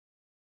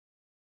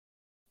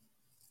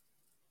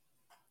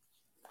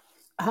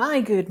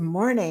Hi, good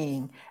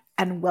morning,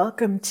 and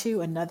welcome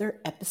to another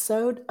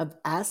episode of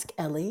Ask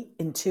Ellie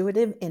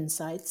Intuitive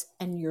Insights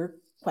and Your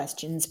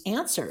Questions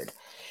Answered.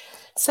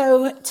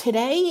 So,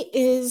 today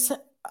is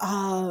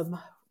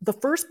the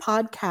first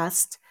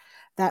podcast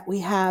that we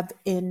have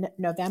in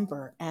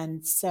November.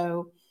 And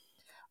so,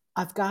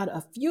 I've got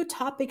a few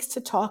topics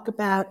to talk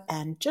about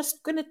and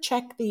just going to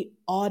check the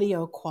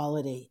audio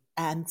quality.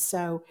 And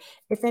so,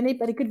 if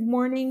anybody, good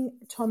morning,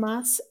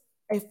 Tomas.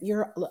 If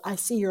you're, I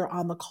see you're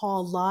on the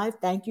call live.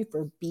 Thank you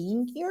for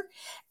being here.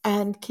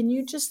 And can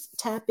you just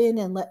tap in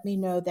and let me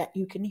know that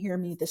you can hear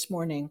me this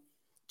morning?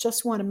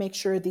 Just want to make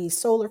sure these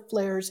solar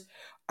flares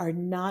are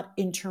not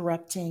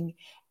interrupting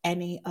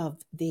any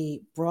of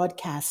the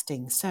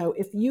broadcasting. So,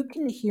 if you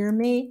can hear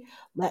me,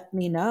 let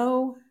me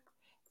know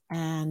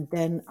and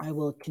then I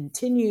will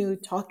continue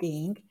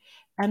talking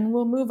and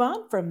we'll move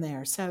on from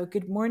there. So,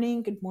 good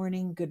morning, good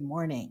morning, good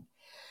morning.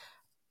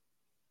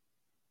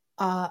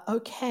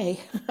 Okay.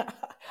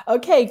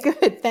 Okay,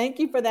 good. Thank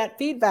you for that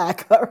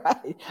feedback. All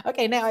right.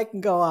 Okay, now I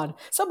can go on.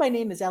 So, my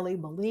name is Ellie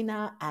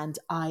Molina, and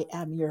I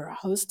am your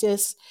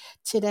hostess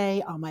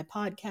today on my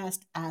podcast,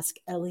 Ask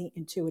Ellie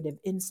Intuitive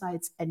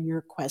Insights and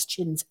Your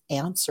Questions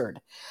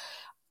Answered.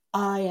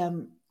 I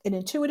am an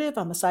intuitive,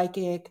 I'm a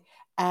psychic,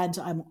 and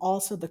I'm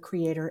also the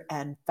creator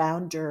and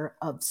founder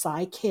of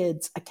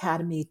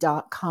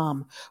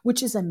PsyKidsAcademy.com,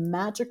 which is a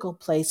magical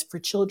place for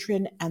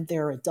children and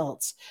their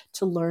adults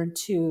to learn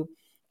to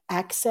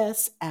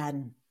access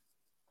and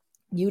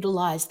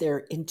utilize their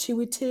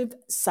intuitive,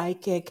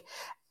 psychic,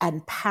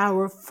 and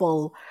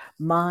powerful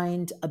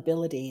mind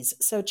abilities.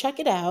 So check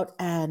it out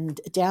and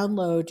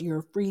download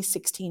your free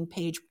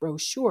 16-page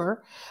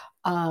brochure,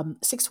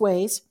 6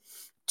 ways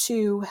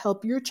to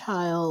help your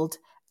child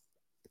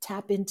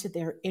tap into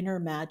their inner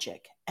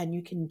magic. And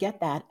you can get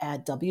that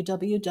at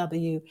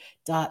www.psykids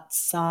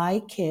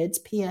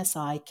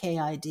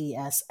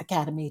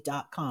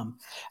academy.com.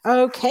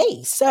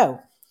 Okay, so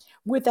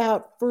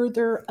without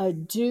further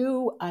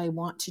ado, I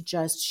want to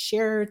just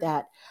share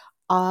that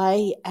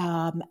I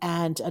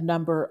and a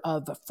number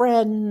of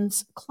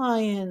friends,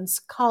 clients,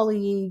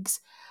 colleagues,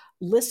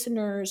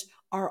 listeners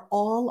are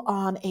all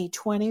on a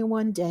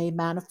 21-day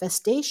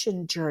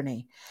manifestation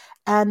journey.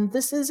 And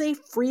this is a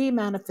free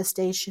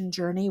manifestation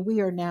journey.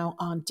 We are now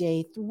on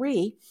day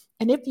 3.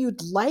 And if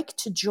you'd like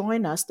to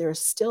join us, there's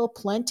still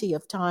plenty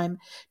of time.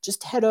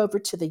 Just head over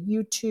to the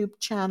YouTube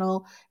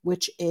channel,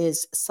 which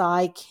is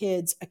Psy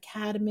Kids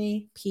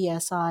Academy,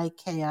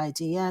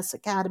 PSIKIDS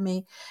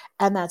Academy.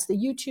 And that's the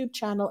YouTube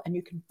channel. And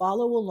you can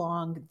follow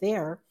along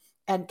there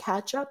and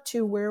catch up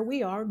to where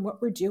we are and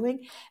what we're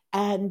doing.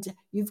 And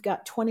you've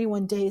got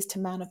 21 days to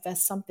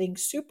manifest something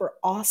super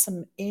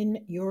awesome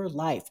in your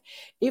life.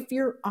 If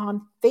you're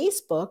on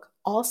Facebook,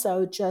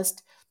 also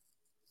just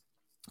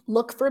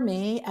look for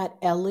me at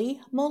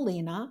Ellie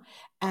Molina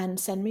and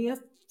send me a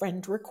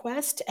friend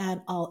request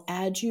and I'll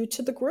add you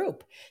to the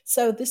group.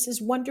 So this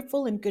is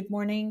wonderful and good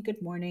morning,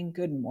 good morning,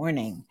 good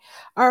morning.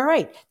 All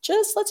right,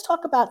 just let's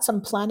talk about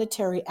some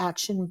planetary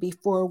action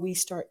before we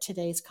start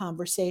today's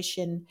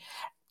conversation.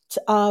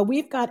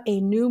 We've got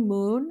a new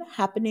moon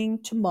happening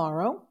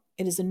tomorrow.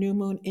 It is a new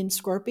moon in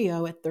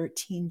Scorpio at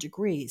 13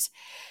 degrees.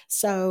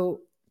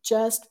 So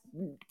just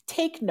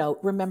take note.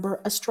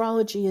 Remember,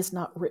 astrology is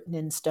not written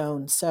in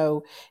stone.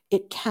 So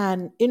it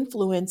can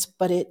influence,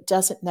 but it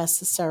doesn't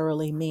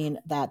necessarily mean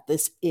that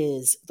this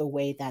is the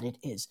way that it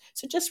is.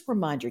 So just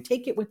reminder,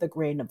 take it with a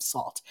grain of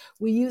salt.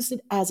 We use it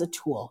as a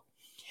tool.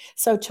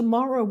 So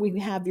tomorrow we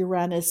have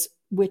Uranus,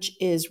 which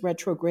is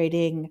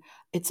retrograding.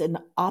 It's an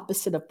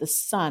opposite of the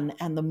sun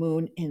and the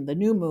moon in the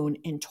new moon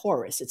in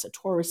Taurus. It's a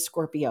Taurus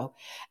Scorpio.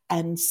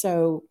 And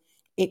so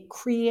it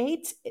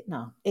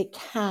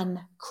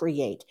can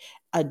create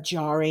a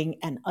jarring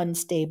and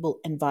unstable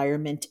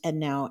environment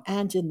and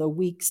in the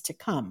weeks to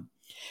come.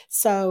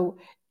 So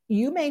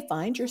you may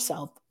find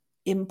yourself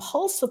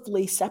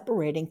impulsively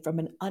separating from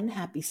an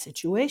unhappy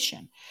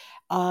situation.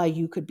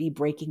 You could be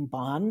breaking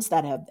bonds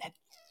that have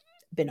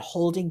been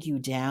holding you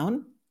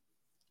down.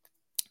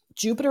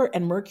 Jupiter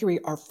and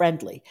Mercury are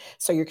friendly.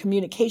 So your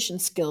communication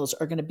skills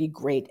are going to be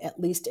great, at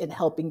least in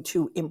helping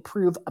to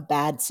improve a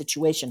bad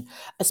situation,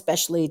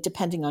 especially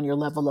depending on your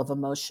level of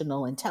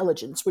emotional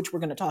intelligence, which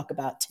we're going to talk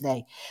about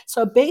today.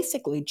 So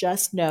basically,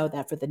 just know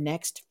that for the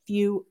next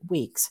few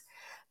weeks,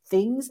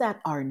 things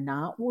that are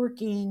not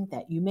working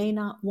that you may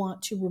not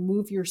want to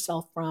remove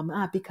yourself from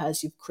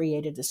because you've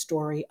created a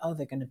story, oh,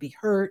 they're going to be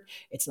hurt,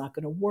 it's not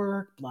going to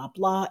work, blah,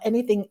 blah,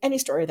 anything, any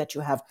story that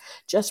you have.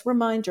 Just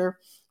reminder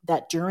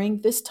that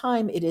during this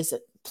time, it is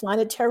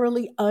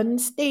planetarily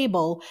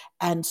unstable.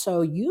 And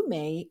so you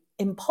may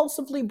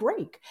impulsively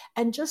break.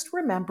 And just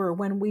remember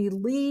when we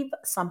leave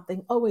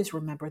something, always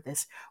remember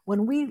this,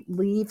 when we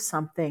leave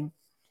something,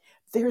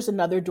 there's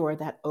another door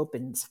that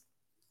opens.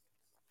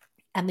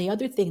 And the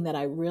other thing that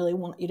I really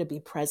want you to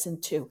be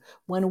present to,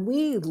 when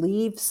we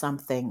leave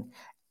something,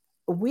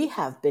 we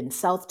have been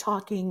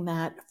self-talking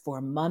that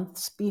for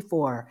months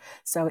before.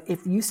 So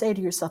if you say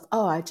to yourself,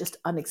 "Oh, I just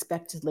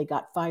unexpectedly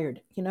got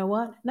fired," you know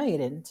what? No, you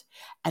didn't.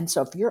 And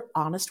so if you're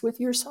honest with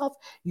yourself,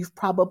 you've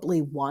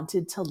probably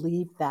wanted to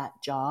leave that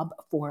job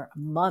for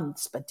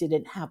months, but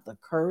didn't have the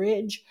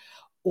courage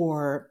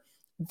or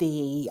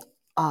the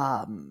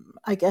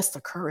I guess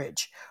the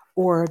courage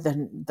or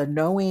the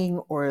knowing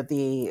or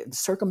the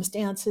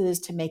circumstances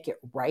to make it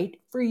right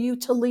for you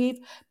to leave,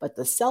 but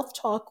the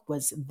self-talk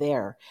was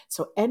there.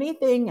 So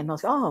anything, and I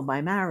was, oh,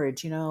 my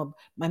marriage,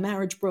 my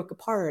marriage broke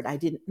apart. I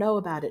didn't know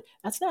about it.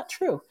 That's not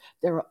true.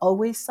 There are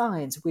always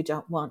signs. We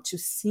don't want to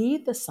see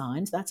the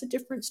signs. That's a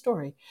different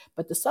story.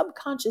 But the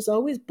subconscious is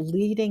always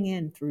bleeding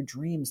in through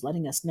dreams,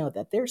 letting us know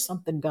that there's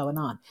something going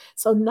on.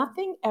 So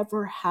nothing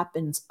ever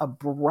happens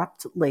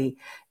abruptly,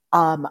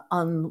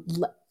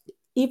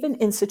 even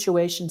in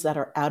situations that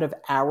are out of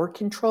our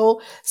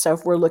control. So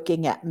if we're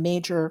looking at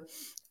major,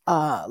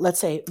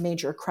 let's say,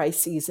 major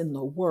crises in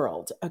the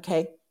world,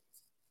 okay,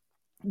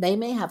 they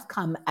may have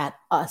come at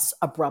us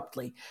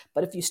abruptly,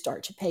 but if you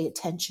start to pay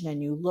attention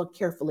and you look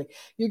carefully,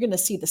 you're going to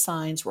see the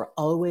signs were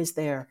always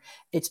there.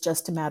 It's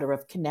just a matter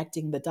of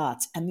connecting the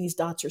dots. And these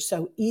dots are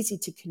so easy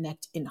to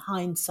connect in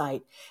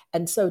hindsight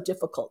and so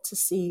difficult to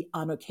see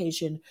on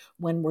occasion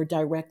when we're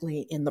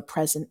directly in the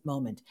present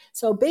moment.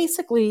 So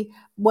basically,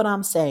 what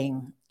I'm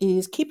saying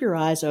is keep your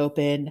eyes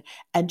open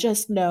and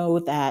just know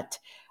that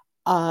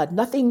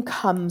nothing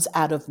comes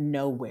out of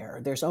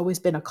nowhere. There's always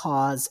been a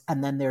cause,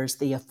 and then there's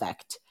the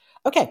effect.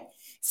 Okay,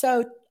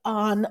 so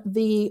on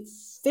the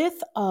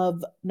 5th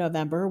of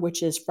November,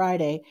 which is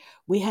Friday,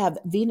 we have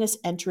Venus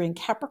entering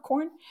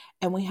Capricorn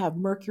and we have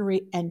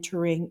Mercury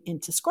entering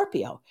into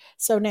Scorpio.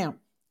 So now,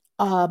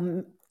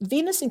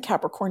 Venus in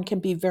Capricorn can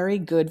be very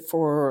good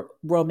for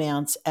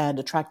romance and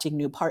attracting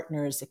new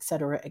partners, et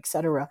cetera, et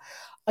cetera.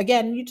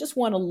 Again, you just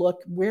want to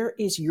look, where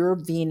is your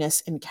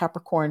Venus in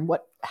Capricorn?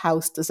 What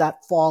house does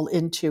that fall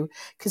into?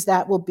 Because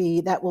that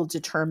will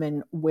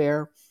determine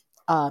where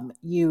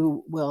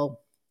you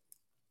will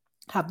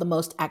have the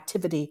most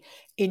activity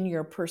in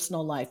your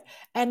personal life.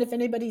 And if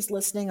anybody's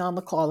listening on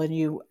the call and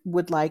you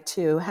would like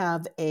to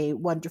have a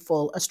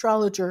wonderful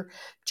astrologer,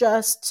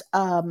 just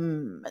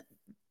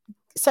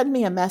send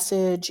me a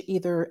message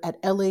either at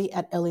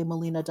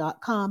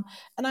ellie@elliemolina.com,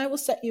 and I will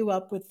set you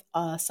up with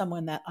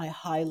someone that I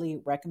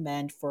highly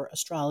recommend for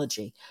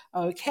astrology.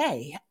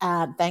 Okay,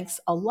 and thanks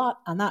a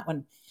lot on that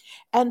one.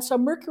 And so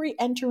Mercury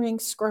entering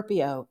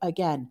Scorpio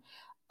again.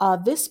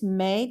 This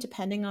may,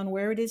 depending on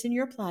where it is in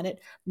your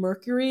planet,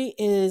 Mercury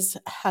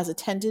has a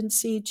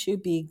tendency to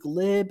be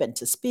glib and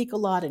to speak a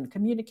lot and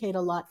communicate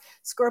a lot.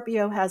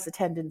 Scorpio has a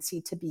tendency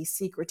to be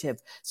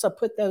secretive. So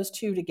put those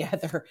two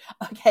together,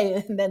 okay,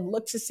 and then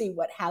look to see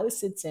what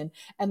house it's in,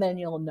 and then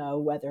you'll know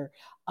whether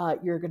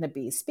you're going to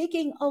be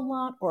speaking a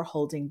lot or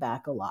holding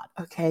back a lot,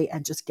 okay,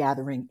 and just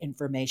gathering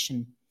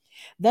information.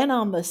 Then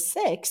on the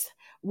 6th,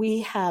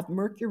 we have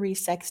Mercury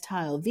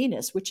sextile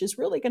Venus, which is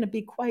really going to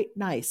be quite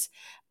nice.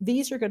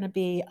 These are going to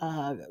be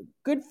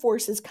good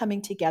forces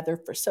coming together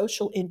for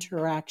social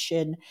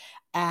interaction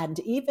and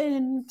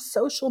even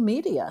social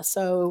media.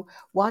 So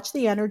watch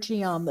the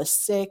energy on the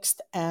 6th.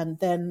 And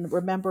then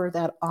remember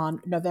that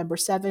on November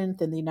 7th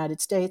in the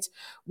United States,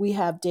 we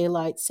have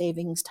daylight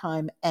savings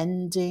time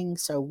ending.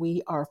 So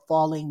we are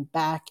falling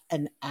back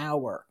an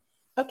hour.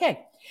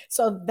 Okay,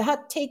 so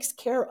that takes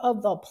care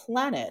of the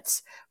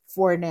planets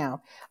for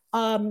now.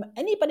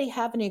 Anybody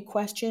have any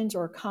questions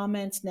or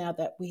comments now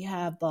that we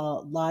have the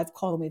live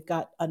call and we've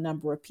got a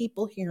number of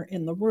people here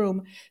in the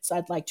room? So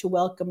I'd like to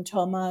welcome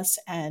Thomas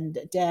and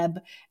Deb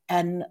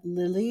and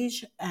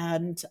Lilige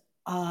and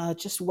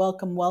just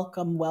welcome,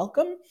 welcome,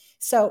 welcome.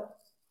 So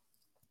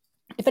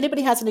if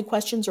anybody has any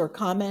questions or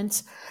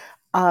comments,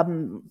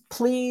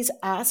 please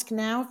ask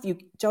now. If you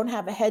don't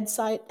have a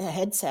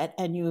headset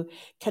and you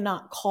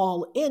cannot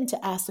call in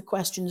to ask the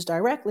questions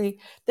directly,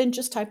 then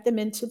just type them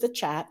into the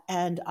chat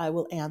and I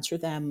will answer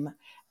them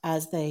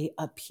as they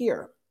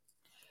appear.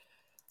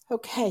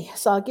 Okay,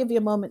 so I'll give you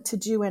a moment to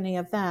do any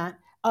of that.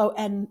 Oh,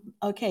 and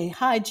okay,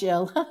 hi,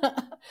 Jill.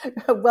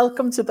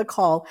 Welcome to the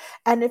call.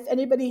 And if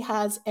anybody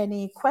has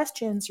any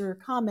questions or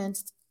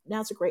comments,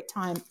 now's a great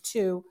time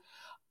to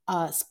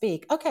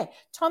speak. Okay,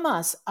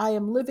 Thomas, I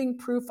am living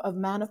proof of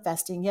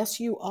manifesting. Yes,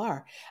 you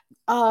are.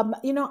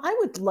 I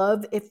would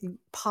love, if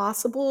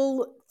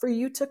possible, for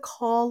you to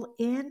call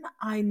in.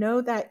 I know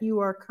that you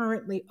are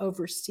currently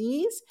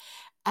overseas,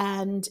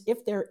 and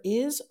if there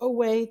is a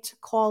way to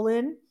call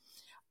in,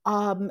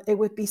 it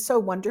would be so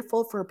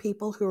wonderful for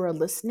people who are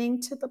listening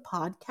to the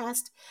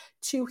podcast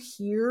to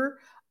hear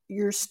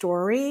your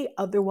story.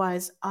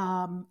 Otherwise,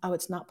 oh,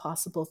 it's not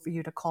possible for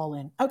you to call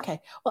in. Okay.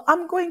 Well,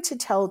 I'm going to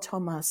tell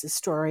Thomas's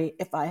story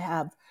if I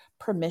have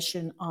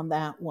permission on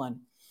that one.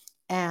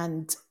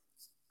 And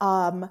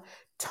um,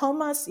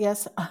 Thomas,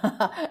 yes,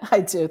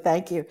 I do.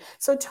 Thank you.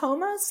 So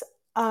Thomas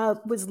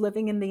was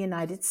living in the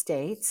United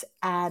States,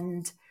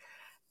 and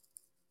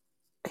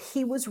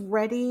he was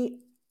ready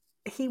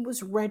he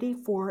was ready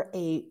for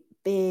a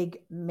big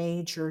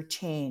major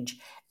change.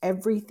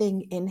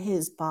 Everything in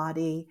his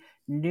body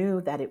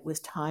knew that it was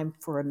time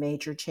for a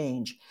major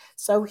change.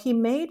 So he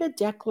made a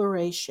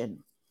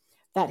declaration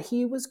that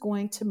he was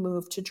going to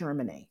move to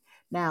Germany.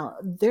 Now,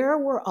 there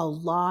were a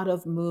lot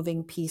of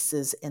moving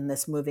pieces in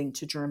this moving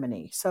to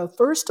Germany. So,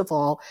 first of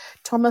all,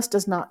 Thomas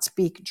does not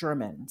speak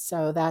German.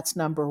 So, that's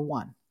number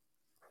one.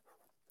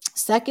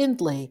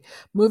 Secondly,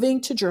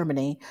 moving to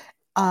Germany,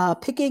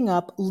 picking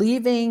up,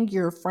 leaving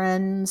your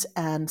friends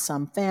and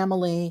some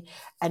family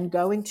and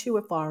going to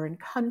a foreign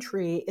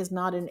country is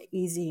not an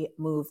easy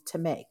move to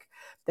make.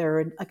 There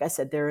are, like I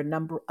said, there are a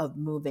number of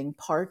moving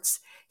parts.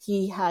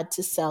 He had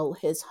to sell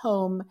his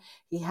home.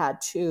 He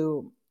had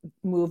to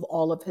move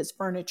all of his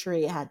furniture.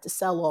 He had to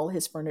sell all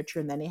his furniture,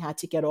 and then he had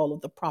to get all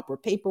of the proper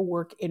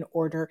paperwork in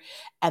order.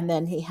 And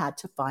then he had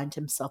to find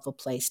himself a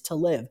place to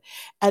live.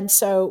 And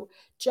so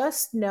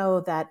just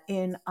know that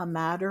in a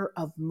matter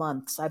of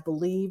months, I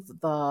believe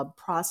the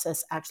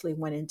process actually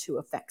went into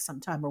effect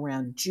sometime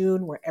around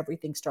June, where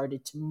everything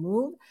started to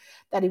move,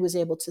 that he was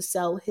able to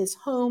sell his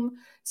home,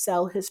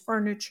 sell his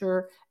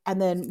furniture,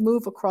 and then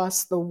move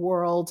across the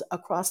world,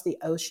 across the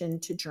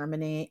ocean to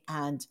Germany,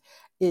 and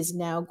is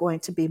now going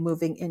to be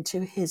moving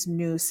into his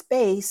new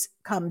space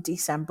come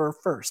December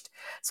 1st.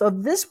 So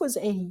this was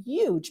a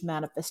huge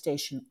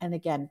manifestation. And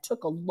again,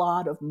 took a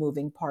lot of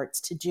moving parts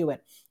to do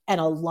it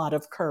and a lot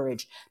of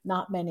courage.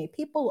 Not many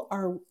people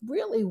are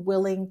really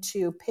willing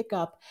to pick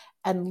up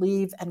and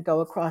leave and go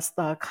across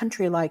the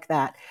country like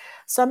that.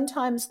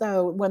 Sometimes,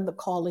 though, when the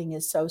calling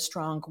is so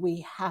strong,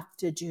 we have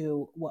to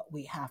do what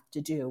we have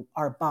to do.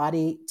 Our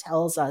body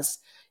tells us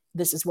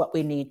this is what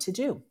we need to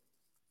do.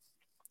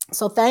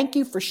 So thank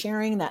you for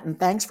sharing that, and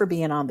thanks for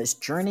being on this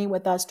journey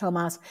with us,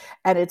 Tomas.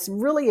 And it's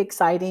really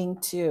exciting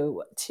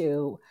to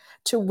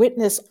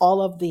witness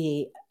all of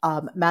the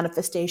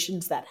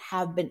manifestations that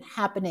have been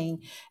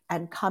happening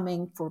and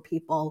coming for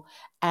people.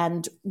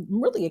 And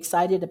I'm really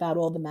excited about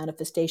all the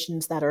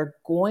manifestations that are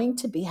going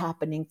to be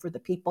happening for the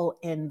people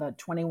in the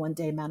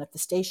 21-day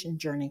manifestation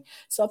journey.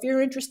 So if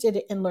you're interested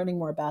in learning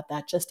more about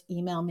that, just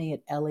email me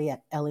at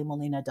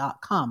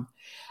ellie@elliemolina.com.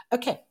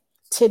 Okay,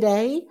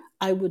 today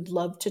I would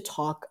love to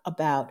talk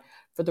about,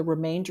 for the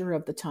remainder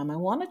of the time, I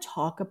want to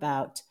talk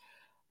about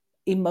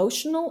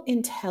emotional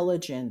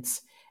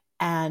intelligence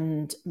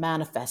and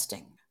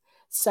manifesting.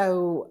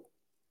 So,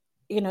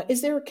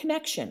 is there a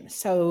connection?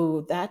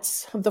 So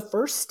that's the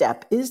first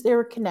step. Is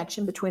there a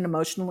connection between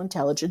emotional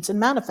intelligence and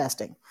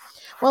manifesting?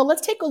 Well,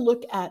 let's take a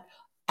look at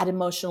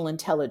emotional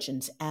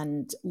intelligence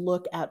and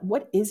look at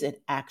what is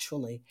it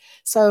actually.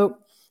 So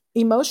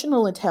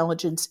emotional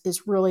intelligence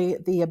is really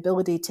the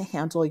ability to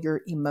handle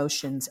your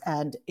emotions,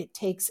 and it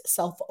takes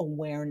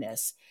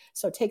self-awareness.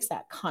 So it takes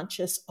that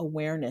conscious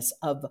awareness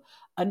of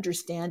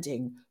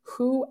understanding,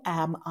 who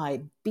am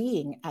I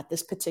being at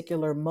this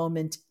particular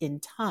moment in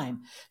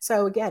time.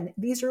 So again,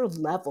 these are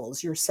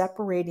levels. You're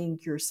separating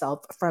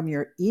yourself from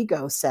your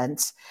ego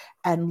sense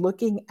and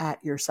looking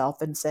at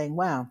yourself and saying,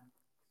 wow,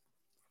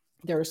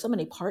 there are so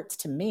many parts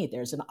to me.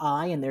 There's an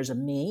I and there's a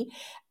me.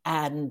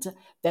 And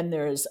then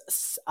there's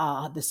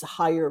this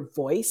higher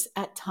voice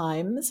at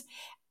times.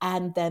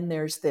 And then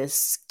there's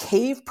this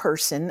cave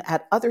person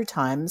at other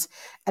times.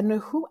 And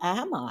who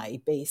am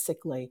I,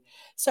 basically?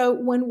 So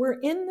when we're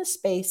in the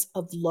space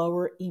of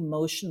lower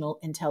emotional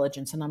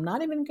intelligence, and I'm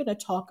not even going to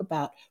talk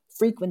about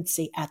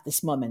frequency at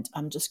this moment,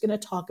 I'm just going to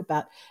talk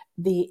about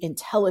the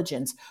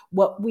intelligence.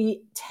 What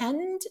we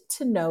tend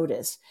to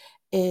notice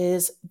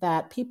is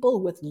that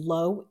people with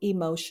low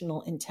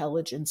emotional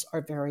intelligence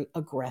are very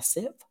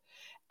aggressive,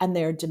 and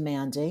they're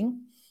demanding,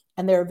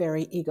 and they're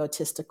very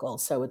egotistical.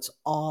 So it's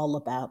all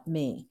about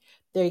me.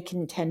 They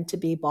can tend to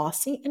be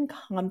bossy and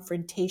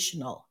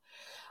confrontational.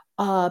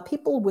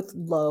 People with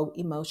low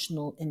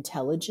emotional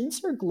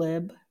intelligence are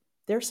glib,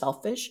 they're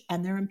selfish,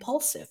 and they're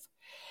impulsive.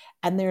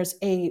 And there's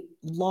a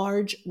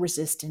large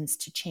resistance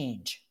to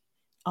change.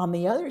 On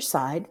the other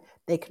side,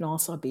 they can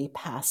also be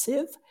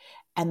passive,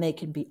 and they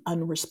can be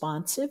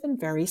unresponsive and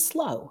very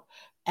slow.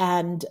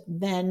 And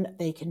then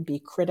they can be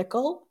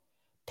critical,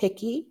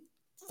 picky,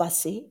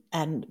 fussy,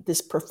 and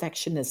this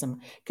perfectionism.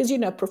 Because,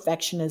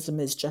 perfectionism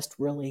is just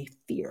really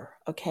fear,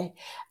 okay?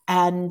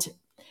 And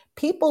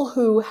people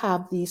who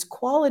have these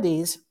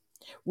qualities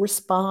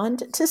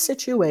respond to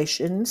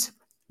situations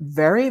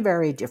very,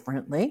 very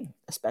differently,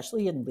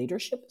 especially in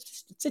leadership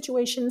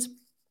situations,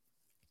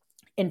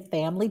 in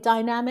family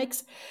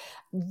dynamics,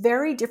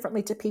 very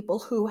differently to people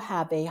who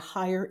have a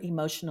higher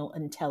emotional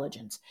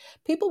intelligence.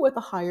 People with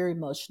a higher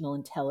emotional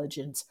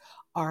intelligence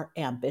are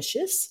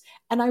ambitious.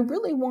 And I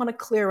really want to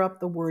clear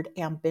up the word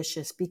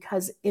ambitious,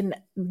 because in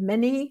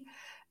many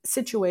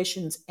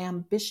situations,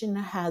 ambition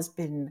has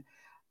been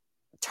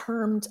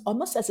termed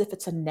almost as if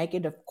it's a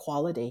negative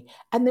quality.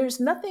 And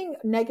there's nothing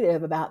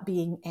negative about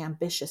being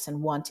ambitious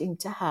and wanting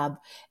to have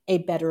a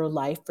better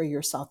life for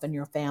yourself and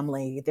your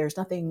family. There's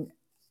nothing,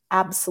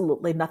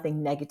 absolutely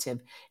nothing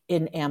negative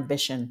in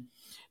ambition.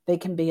 They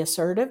can be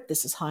assertive.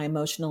 This is high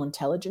emotional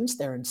intelligence.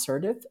 They're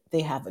assertive.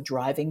 They have a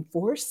driving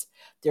force.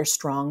 They're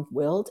strong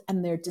willed,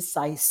 and they're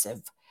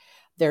decisive.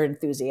 They're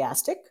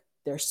enthusiastic.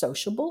 They're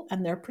sociable,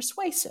 and they're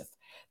persuasive.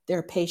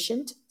 They're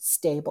patient,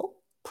 stable,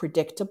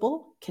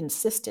 predictable,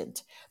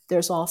 consistent.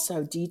 There's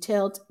also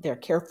detailed, they're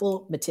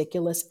careful,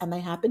 meticulous, and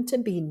they happen to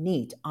be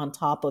neat on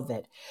top of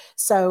it.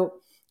 So,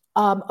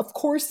 of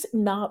course,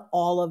 not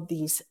all of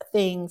these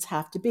things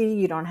have to be,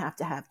 you don't have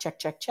to have check,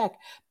 check, check,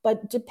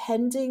 but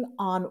depending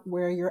on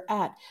where you're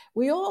at,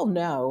 we all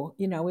know,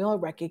 we all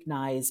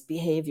recognize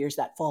behaviors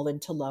that fall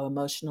into low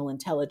emotional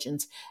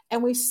intelligence.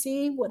 And we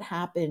see what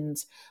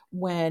happens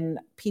when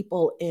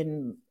people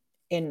in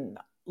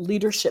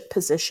leadership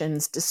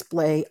positions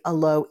display a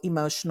low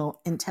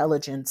emotional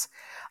intelligence.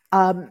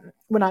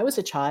 When I was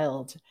a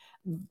child,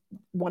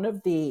 one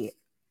of the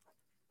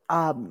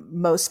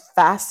most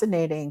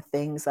fascinating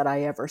things that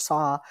I ever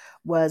saw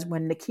was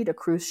when Nikita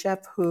Khrushchev,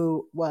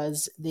 who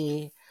was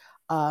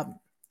um,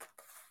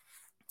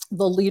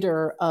 the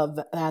leader of,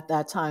 at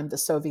that time, the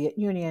Soviet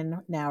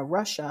Union, now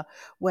Russia,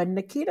 when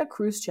Nikita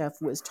Khrushchev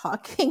was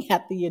talking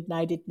at the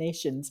United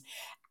Nations,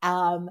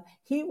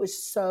 he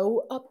was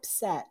so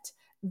upset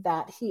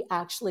that he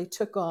actually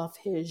took off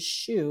his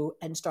shoe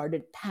and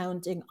started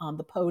pounding on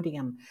the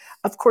podium.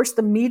 Of course,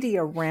 the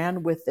media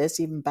ran with this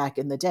even back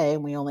in the day,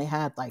 and we only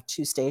had like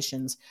two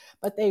stations,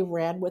 but they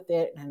ran with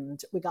it, and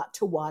we got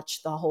to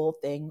watch the whole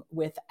thing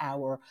with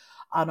our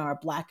on our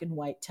black and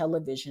white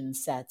television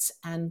sets.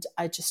 And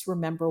I just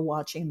remember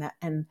watching that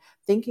and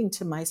thinking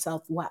to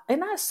myself, wow,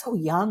 and I was so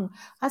young.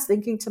 I was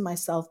thinking to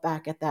myself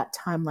back at that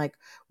time, like,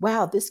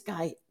 wow, this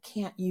guy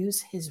can't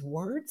use his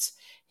words.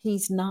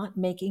 He's not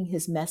making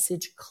his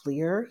message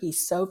clear.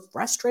 He's so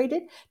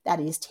frustrated that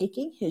he's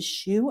taking his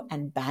shoe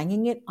and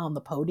banging it on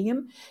the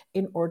podium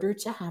in order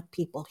to have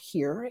people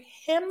hear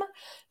him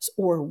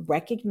or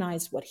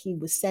recognize what he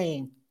was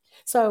saying.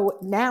 So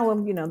now,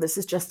 this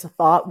is just a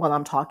thought while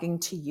I'm talking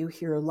to you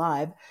here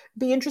live.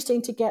 Be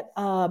interesting to get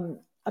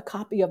a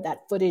copy of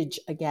that footage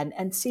again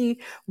and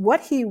see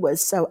what he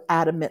was so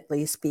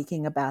adamantly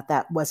speaking about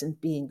that wasn't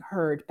being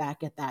heard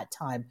back at that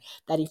time,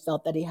 that he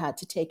felt that he had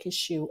to take his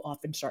shoe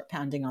off and start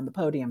pounding on the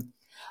podium.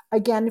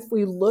 Again, if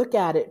we look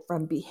at it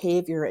from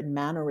behavior and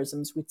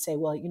mannerisms, we'd say,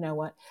 well, you know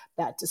what?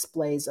 That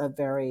displays a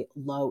very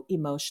low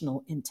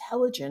emotional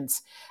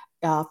intelligence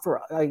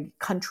for a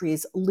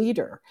country's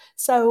leader.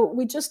 So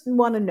we just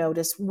want to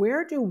notice,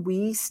 where do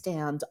we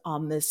stand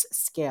on this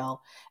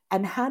scale,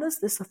 and how does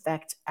this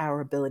affect our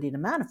ability to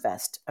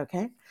manifest?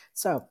 Okay.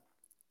 So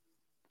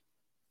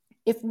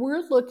if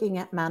we're looking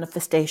at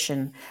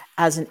manifestation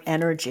as an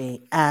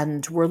energy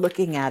and we're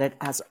looking at it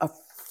as a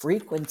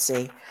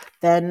frequency,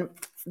 then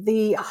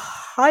the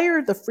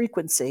higher the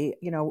frequency,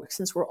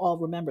 since we're all,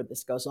 remember,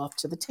 this goes off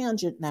to the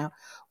tangent now,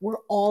 we're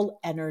all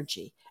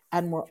energy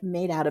and we're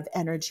made out of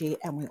energy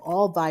and we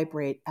all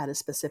vibrate at a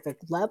specific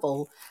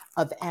level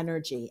of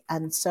energy.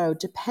 And so,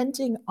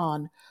 depending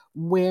on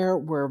where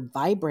we're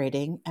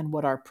vibrating and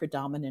what our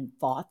predominant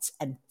thoughts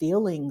and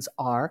feelings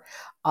are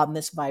on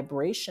this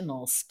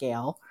vibrational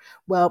scale,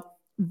 well,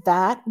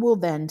 that will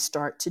then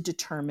start to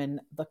determine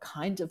the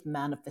kind of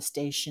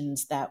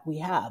manifestations that we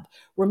have.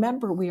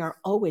 Remember, we are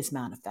always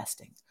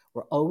manifesting.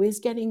 We're always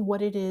getting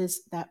what it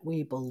is that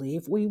we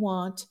believe we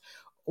want,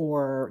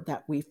 or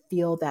that we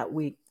feel that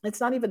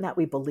it's not even that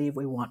we believe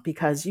we want,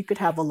 because you could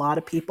have a lot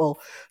of people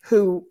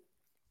who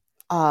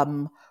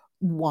um,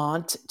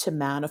 want to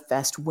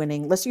manifest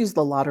winning. Let's use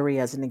the lottery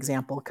as an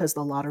example, because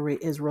the lottery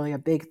is really a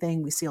big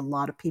thing. We see a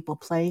lot of people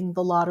playing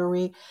the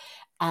lottery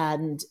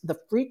and the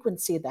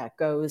frequency that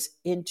goes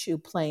into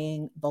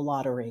playing the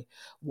lottery.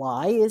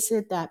 Why is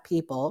it that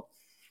people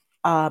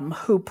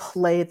who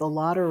play the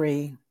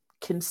lottery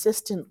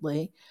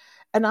consistently,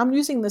 and I'm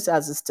using this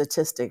as a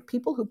statistic,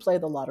 people who play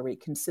the lottery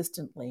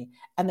consistently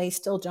and they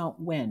still don't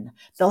win,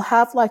 they'll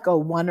have like a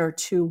one or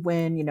two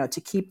win,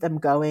 to keep them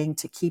going,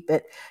 to keep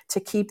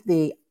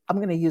the, I'm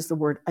going to use the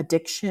word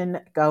addiction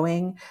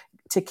going,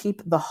 to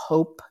keep the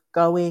hope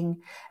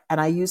going.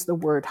 And I use the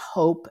word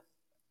hope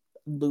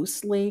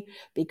loosely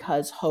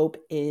because hope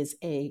is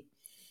a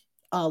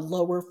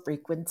lower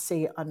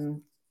frequency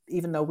on,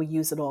 even though we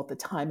use it all the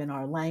time in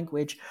our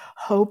language,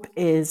 hope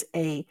is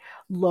a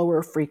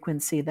lower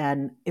frequency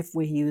than if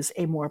we use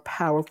a more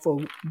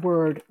powerful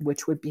word,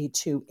 which would be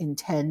to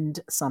intend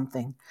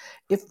something.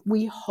 If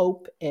we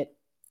hope it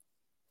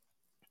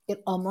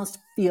almost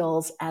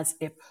feels as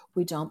if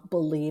we don't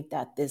believe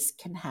that this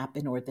can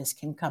happen or this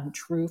can come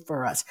true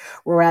for us.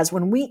 Whereas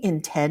when we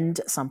intend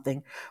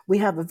something, we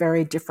have a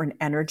very different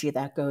energy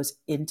that goes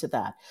into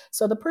that.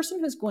 So the person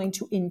who's going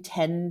to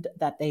intend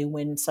that they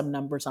win some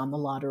numbers on the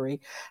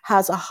lottery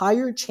has a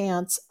higher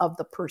chance of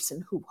the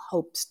person who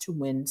hopes to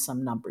win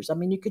some numbers. I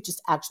mean, you could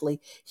just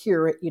actually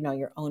hear it,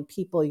 your own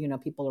people,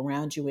 people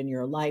around you in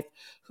your life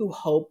who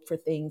hope for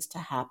things to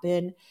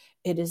happen.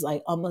 It is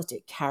like almost,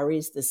 it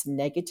carries this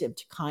negative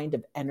kind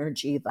of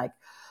energy, like,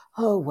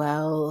 oh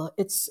well,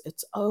 it's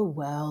oh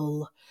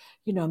well,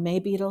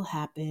 maybe it'll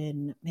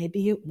happen,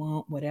 maybe it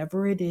won't,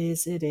 whatever it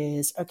is, it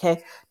is.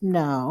 Okay.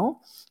 No.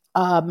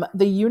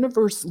 The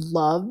universe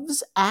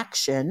loves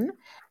action,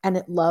 and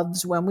it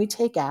loves when we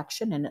take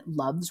action, and it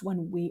loves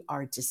when we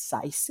are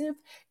decisive.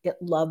 It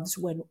loves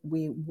when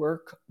we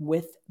work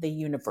with the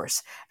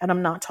universe. And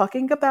I'm not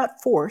talking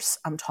about force,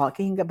 I'm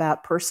talking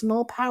about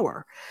personal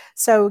power.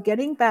 So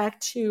getting back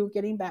to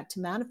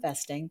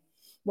manifesting,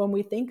 when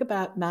we think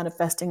about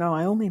manifesting, oh,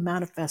 I only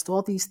manifest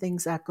all these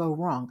things that go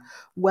wrong.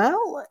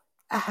 Well,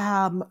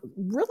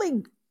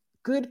 really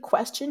good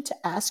question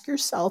to ask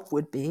yourself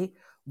would be,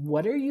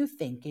 what are you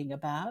thinking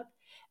about?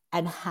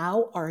 And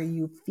how are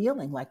you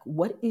feeling? Like,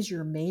 what is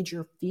your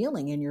major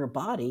feeling in your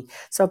body?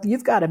 So, if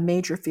you've got a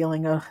major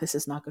feeling, oh, this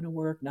is not going to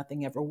work,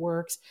 nothing ever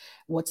works,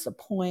 what's the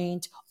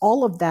point?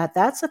 All of that,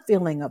 that's a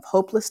feeling of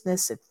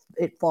hopelessness.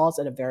 It falls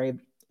at a very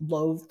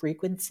low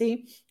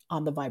frequency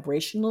on the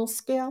vibrational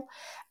scale.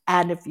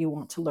 And if you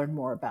want to learn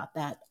more about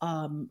that,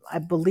 I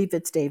believe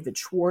it's David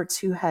Schwartz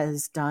who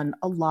has done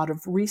a lot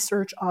of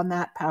research on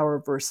that,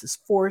 power versus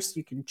force.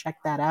 You can check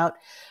that out.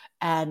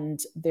 And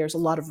there's a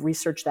lot of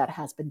research that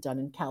has been done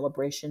in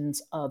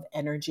calibrations of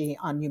energy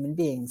on human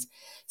beings.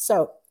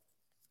 So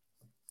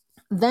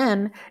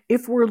then,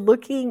 if we're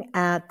looking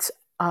at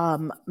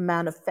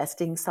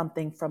manifesting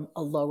something from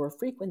a lower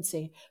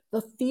frequency,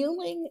 the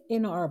feeling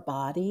in our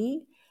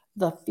body,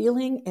 the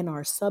feeling in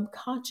our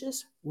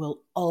subconscious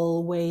will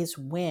always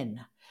win.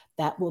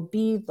 That will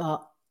be the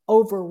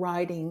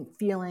overriding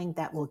feeling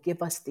that will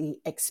give us the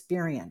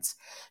experience.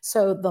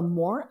 So, the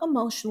more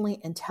emotionally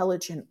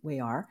intelligent we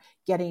are,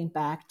 getting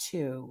back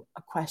to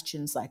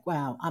questions like,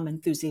 wow, I'm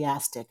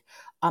enthusiastic,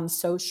 I'm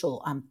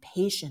social, I'm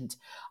patient,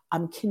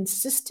 I'm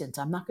consistent.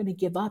 I'm not going to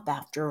give up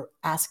after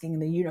asking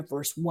the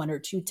universe one or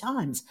two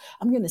times.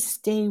 I'm going to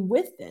stay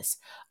with this.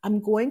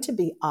 I'm going to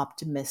be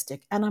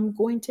optimistic, and I'm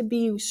going to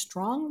be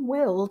strong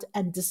willed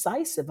and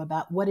decisive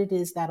about what it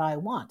is that I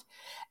want.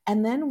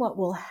 And then what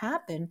will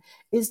happen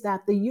is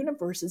that the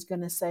universe is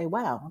going to say,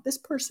 wow, this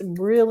person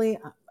really,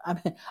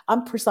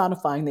 I'm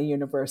personifying the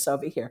universe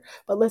over here,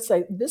 but let's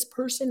say this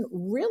person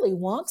really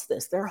wants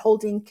this. They're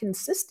holding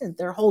consistent,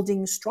 they're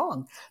holding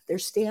strong. They're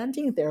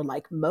standing there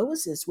like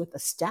Moses with a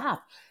staff,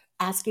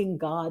 asking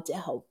God to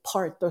help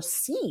part the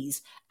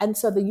seas. And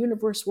so the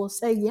universe will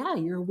say, yeah,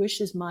 your wish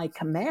is my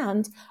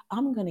command.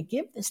 I'm going to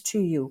give this to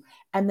you.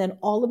 And then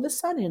all of a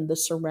sudden, the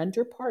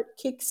surrender part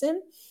kicks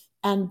in.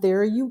 And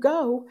there you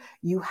go.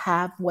 You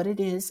have what it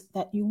is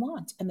that you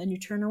want. And then you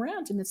turn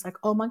around and it's like,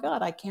 oh my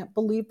God, I can't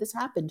believe this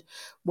happened.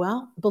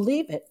 Well,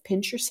 believe it,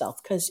 pinch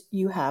yourself, because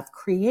you have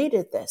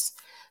created this.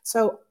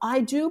 So I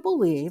do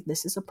believe,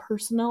 this is a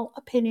personal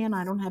opinion,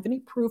 I don't have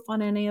any proof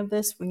on any of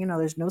this.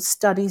 There's no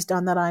studies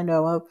done that I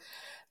know of,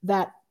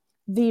 that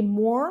the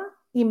more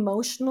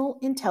emotional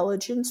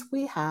intelligence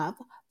we have,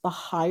 the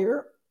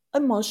higher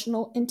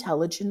emotional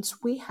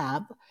intelligence we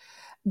have,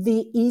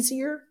 the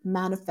easier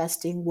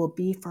manifesting will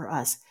be for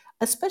us,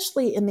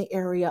 especially in the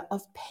area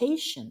of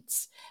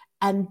patience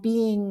and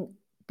being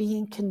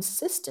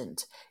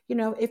consistent.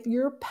 If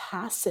you're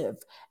passive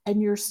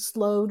and you're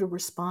slow to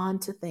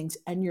respond to things,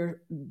 and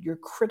you're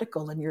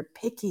critical and you're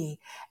picky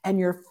and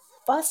you're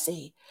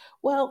fussy,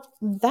 well,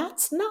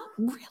 that's not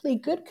really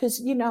good,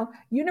 because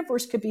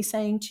universe could be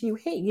saying to you,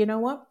 hey, you know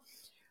what,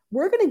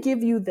 we're going to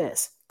give you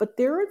this, but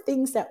there are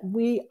things that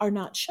we are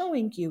not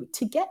showing you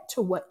to get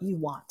to what you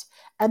want.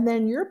 And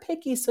then you're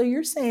picky. So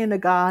you're saying to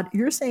God,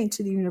 you're saying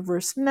to the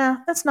universe, nah,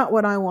 that's not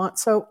what I want.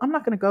 So I'm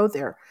not going to go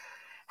there.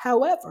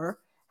 However,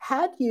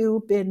 had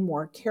you been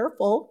more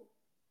careful,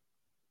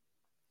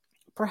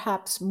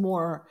 perhaps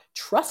more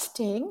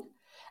trusting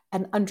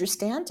and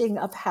understanding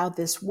of how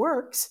this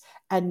works,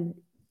 and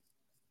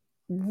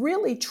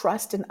really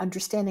trust and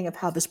understanding of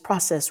how this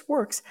process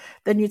works,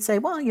 then you'd say,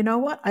 well, you know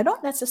what? I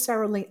don't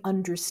necessarily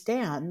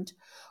understand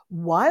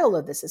why all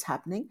of this is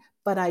happening,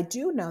 but I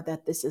do know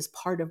that this is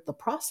part of the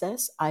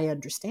process. I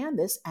understand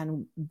this,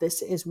 and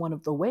this is one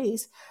of the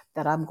ways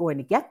that I'm going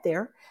to get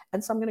there.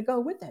 And so I'm going to go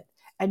with it.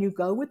 And you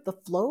go with the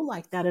flow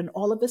like that, and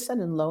all of a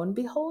sudden, lo and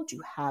behold,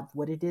 you have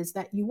what it is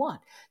that you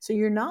want. So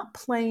you're not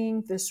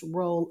playing this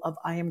role of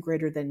I am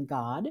greater than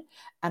God,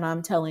 and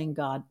I'm telling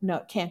God, no,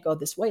 it can't go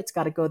this way. It's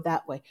got to go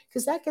that way.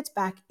 Because that gets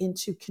back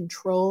into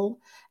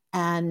control.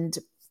 And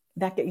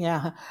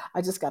yeah,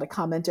 I just got a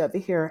comment over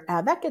here.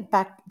 That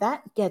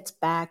gets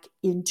back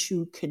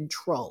into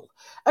control.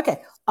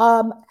 Okay.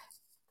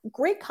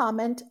 Great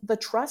comment. The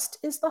trust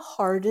is the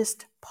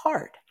hardest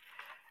part.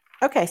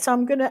 Okay, so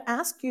I'm going to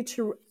ask you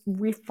to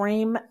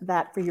reframe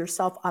that for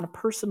yourself on a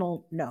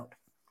personal note,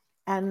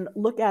 and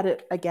look at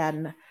it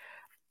again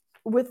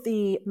with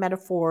the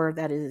metaphor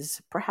that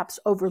is perhaps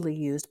overly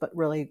used, but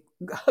really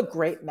a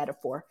great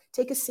metaphor.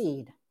 Take a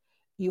seed.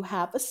 You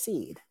have a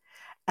seed,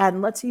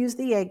 and let's use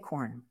the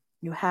acorn.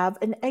 You have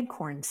an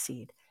acorn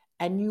seed,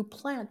 and you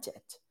plant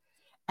it.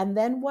 And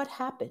then what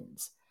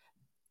happens?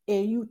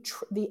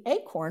 The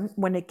acorn,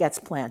 when it gets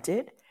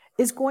planted,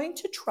 is going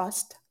to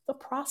trust the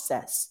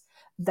process,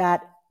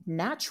 that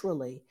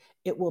naturally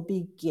it will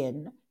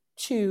begin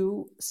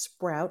to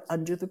sprout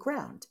under the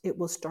ground. It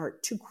will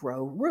start to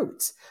grow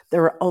roots.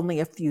 There are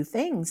only a few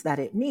things that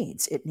it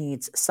needs. It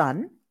needs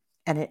sun,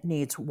 and it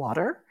needs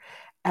water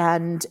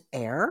and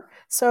air.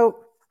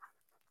 So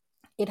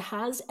It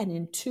has an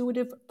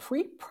intuitive,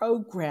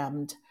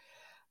 pre-programmed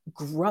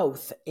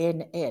growth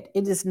in it.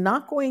 It is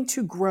not going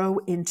to grow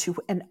into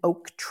an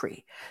oak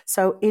tree.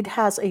 So it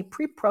has a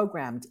pre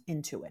programmed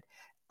into it,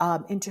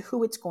 into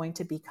who it's going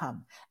to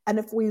become. And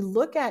if we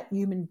look at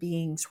human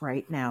beings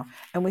right now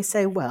and we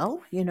say,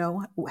 well,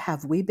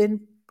 have we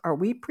been, are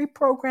we pre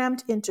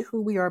programmed into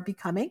who we are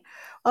becoming?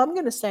 I'm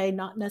going to say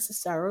not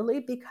necessarily,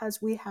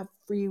 because we have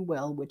free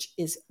will, which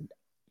is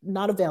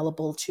not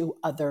available to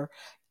other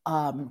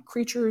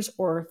creatures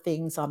or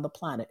things on the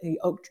planet.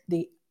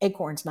 The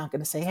acorn's not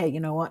going to say, hey, you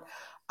know what?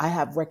 I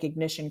have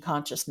recognition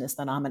consciousness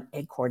that I'm an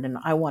acorn and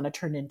I want to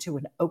turn into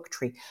an oak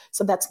tree.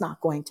 So that's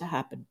not going to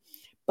happen.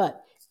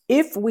 But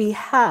if we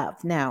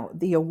have now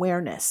the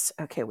awareness,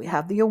 okay, we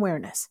have the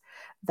awareness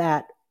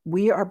that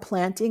we are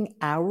planting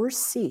our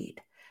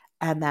seed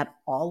and that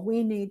all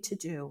we need to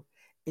do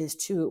is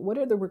to, what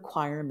are the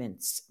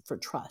requirements for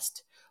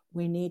trust?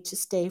 We need to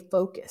stay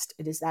focused.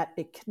 It is that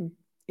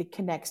it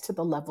connects to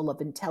the level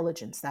of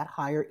intelligence, that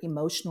higher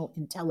emotional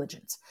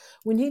intelligence.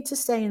 We need to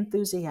stay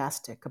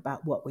enthusiastic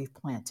about what we've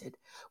planted.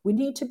 We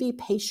need to be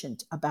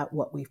patient about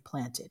what we've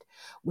planted.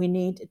 We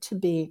need to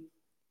be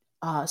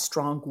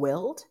strong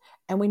willed,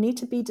 and we need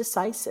to be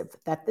decisive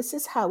that this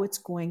is how it's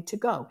going to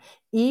go.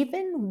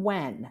 Even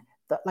when,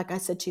 like I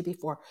said to you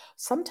before,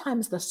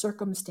 sometimes the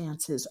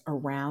circumstances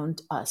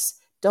around us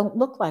don't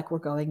look like we're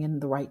going in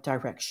the right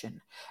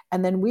direction.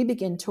 And then we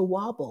begin to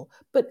wobble.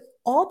 But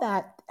all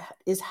that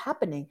is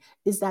happening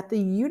is that the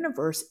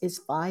universe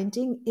is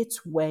finding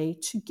its way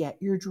to get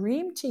your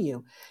dream to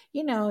you.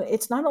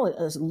 It's not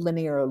a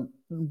linear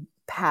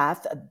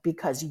path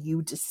because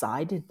you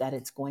decided that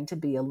it's going to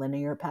be a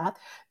linear path.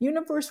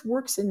 Universe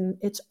works in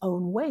its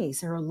own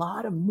ways. There are a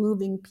lot of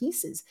moving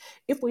pieces.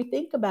 If we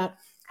think about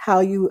how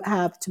you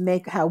have to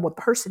make, how a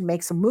person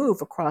makes a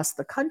move across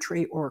the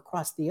country or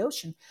across the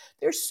ocean,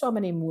 there's so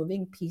many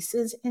moving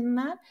pieces in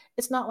that.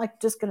 It's not like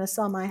just going to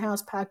sell my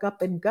house, pack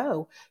up and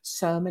go.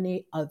 So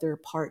many other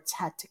parts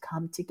had to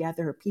come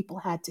together. People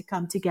had to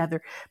come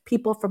together.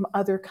 People from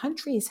other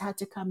countries had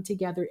to come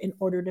together in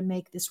order to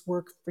make this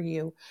work for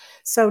you.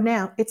 So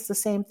now it's the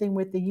same thing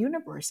with the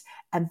universe.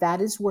 And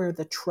that is where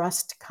the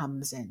trust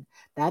comes in.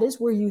 That is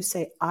where you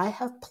say, I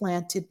have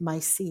planted my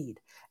seed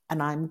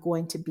and I'm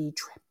going to be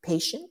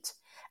patient,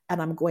 and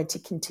I'm going to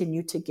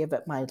continue to give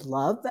it my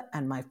love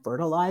and my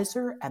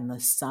fertilizer and the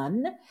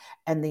sun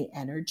and the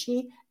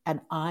energy.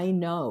 And I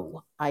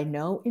know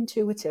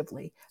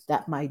intuitively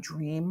that my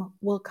dream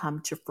will come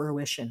to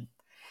fruition.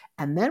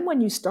 And then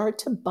when you start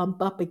to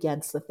bump up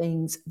against the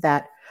things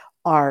that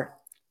are,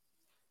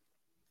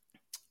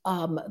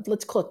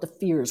 let's call it the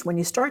fears, when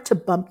you start to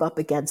bump up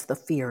against the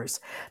fears,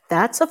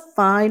 that's a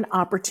fine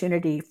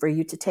opportunity for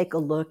you to take a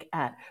look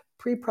at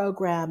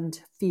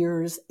pre-programmed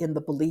fears in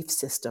the belief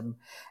system.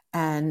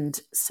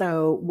 And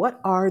so what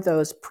are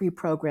those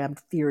pre-programmed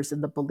fears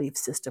in the belief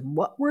system?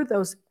 What were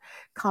those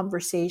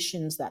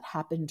conversations that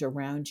happened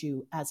around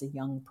you as a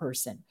young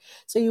person?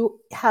 So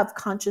you have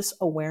conscious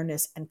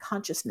awareness and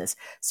consciousness.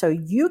 So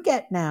you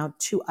get now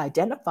to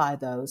identify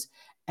those,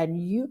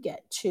 and you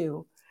get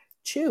to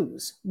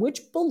choose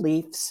which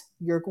beliefs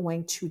you're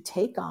going to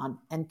take on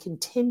and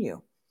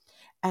continue.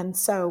 And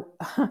so,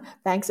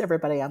 thanks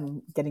everybody.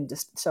 I'm getting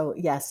just so,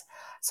 yes.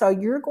 So,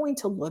 you're going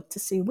to look to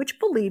see which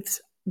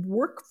beliefs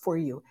work for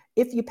you.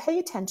 If you pay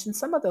attention,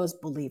 some of those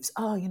beliefs,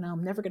 oh,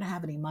 I'm never going to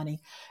have any money.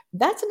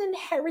 That's an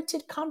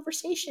inherited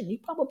conversation. You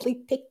probably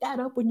picked that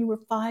up when you were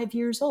 5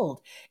 years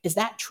old. Is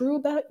that true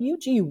about you?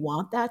 Do you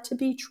want that to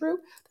be true?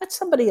 That's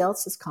somebody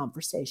else's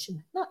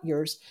conversation, not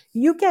yours.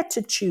 You get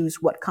to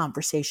choose what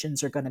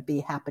conversations are going to be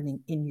happening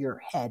in your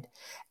head.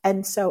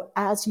 And so,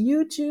 as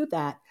you do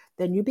that,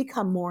 then you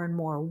become more and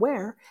more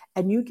aware,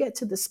 and you get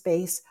to the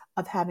space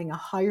of having a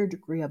higher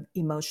degree of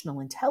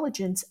emotional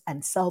intelligence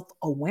and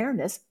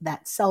self-awareness,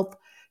 that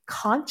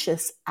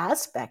self-conscious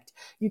aspect.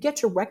 You get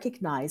to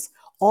recognize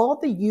all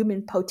the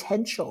human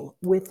potential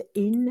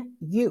within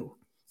you,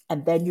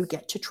 and then you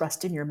get to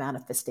trust in your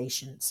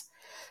manifestations.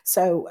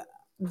 So,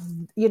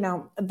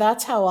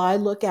 that's how I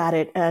look at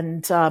it.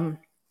 And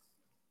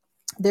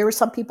there are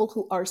some people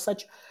who are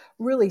such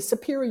really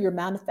superior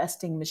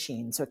manifesting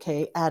machines,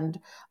 okay? And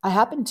I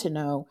happen to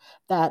know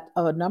that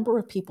a number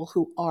of people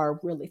who are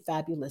really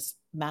fabulous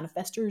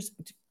manifestors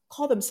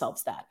call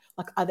themselves that.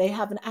 Like they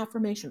have an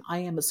affirmation, I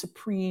am a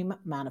supreme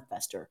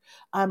manifester.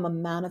 I'm a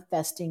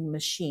manifesting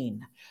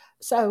machine.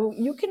 So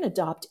you can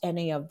adopt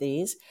any of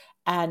these.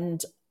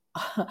 And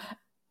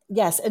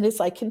yes, and it's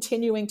like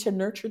continuing to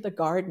nurture the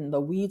garden. The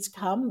weeds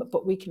come,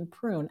 but we can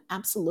prune.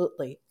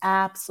 Absolutely.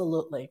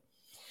 Absolutely.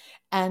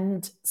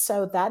 And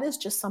so that is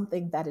just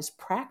something that is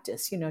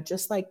practice,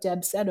 just like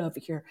Deb said over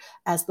here,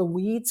 as the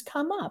weeds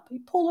come up, you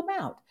pull them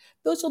out.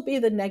 Those will be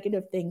the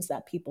negative things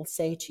that people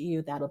say to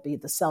you. That'll be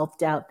the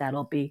self-doubt.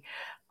 That'll be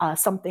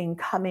something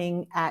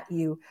coming at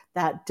you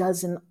that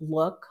doesn't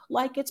look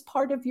like it's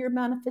part of your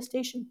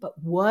manifestation. But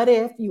what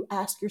if you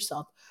ask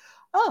yourself,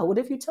 oh, what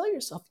if you tell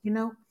yourself,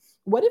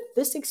 what if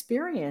this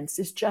experience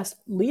is just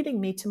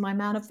leading me to my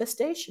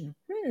manifestation?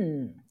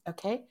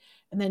 Okay.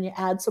 And then you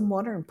add some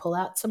water and pull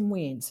out some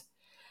weeds.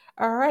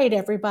 All right,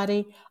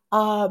 everybody.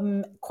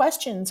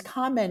 Questions,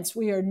 comments.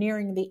 We are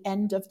nearing the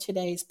end of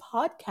today's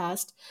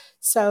podcast.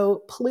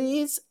 So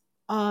please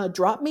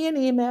drop me an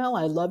email.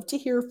 I love to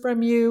hear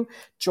from you.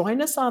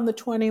 Join us on the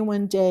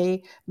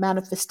 21-day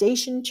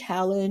manifestation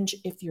challenge.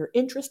 If you're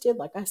interested,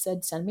 like I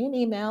said, send me an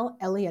email,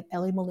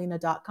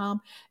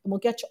 ellie@elliemolina.com, and we'll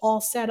get you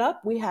all set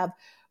up. We have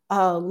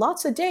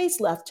lots of days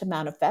left to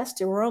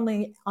manifest. We're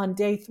only on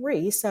day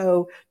 3.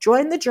 So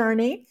join the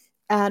journey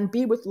and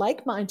be with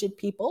like minded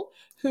people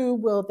who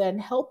will then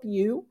help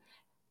you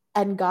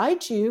and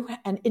guide you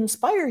and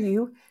inspire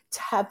you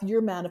to have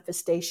your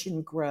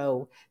manifestation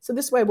grow. So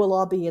this way we'll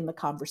all be in the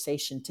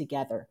conversation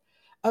together.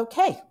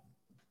 Okay,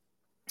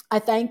 I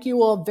thank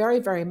you all very,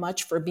 very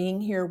much for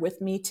being here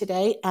with me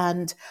today.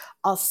 And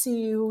I'll see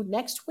you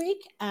next week.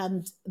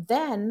 And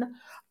then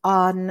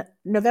on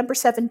November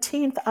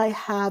 17th, I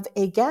have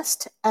a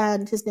guest,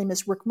 and his name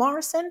is Rick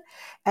Morrison.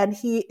 And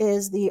he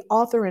is the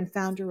author and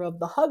founder of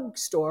The Hug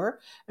Store.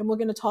 And we're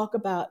going to talk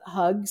about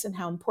hugs and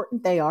how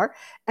important they are.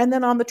 And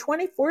then on the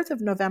 24th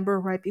of November,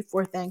 right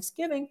before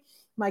Thanksgiving,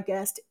 my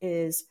guest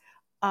is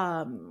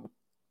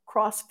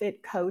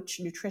CrossFit coach,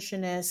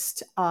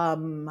 nutritionist,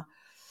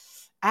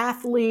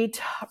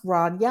 athlete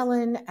Ron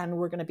Yellen, and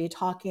we're going to be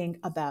talking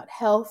about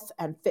health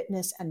and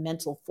fitness and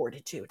mental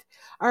fortitude.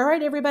 All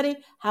right, everybody,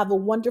 have a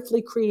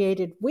wonderfully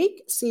created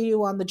week. See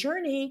you on the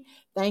journey.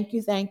 Thank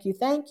you, thank you,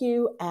 thank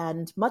you,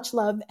 and much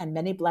love and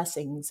many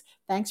blessings.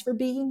 Thanks for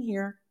being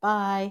here.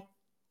 Bye.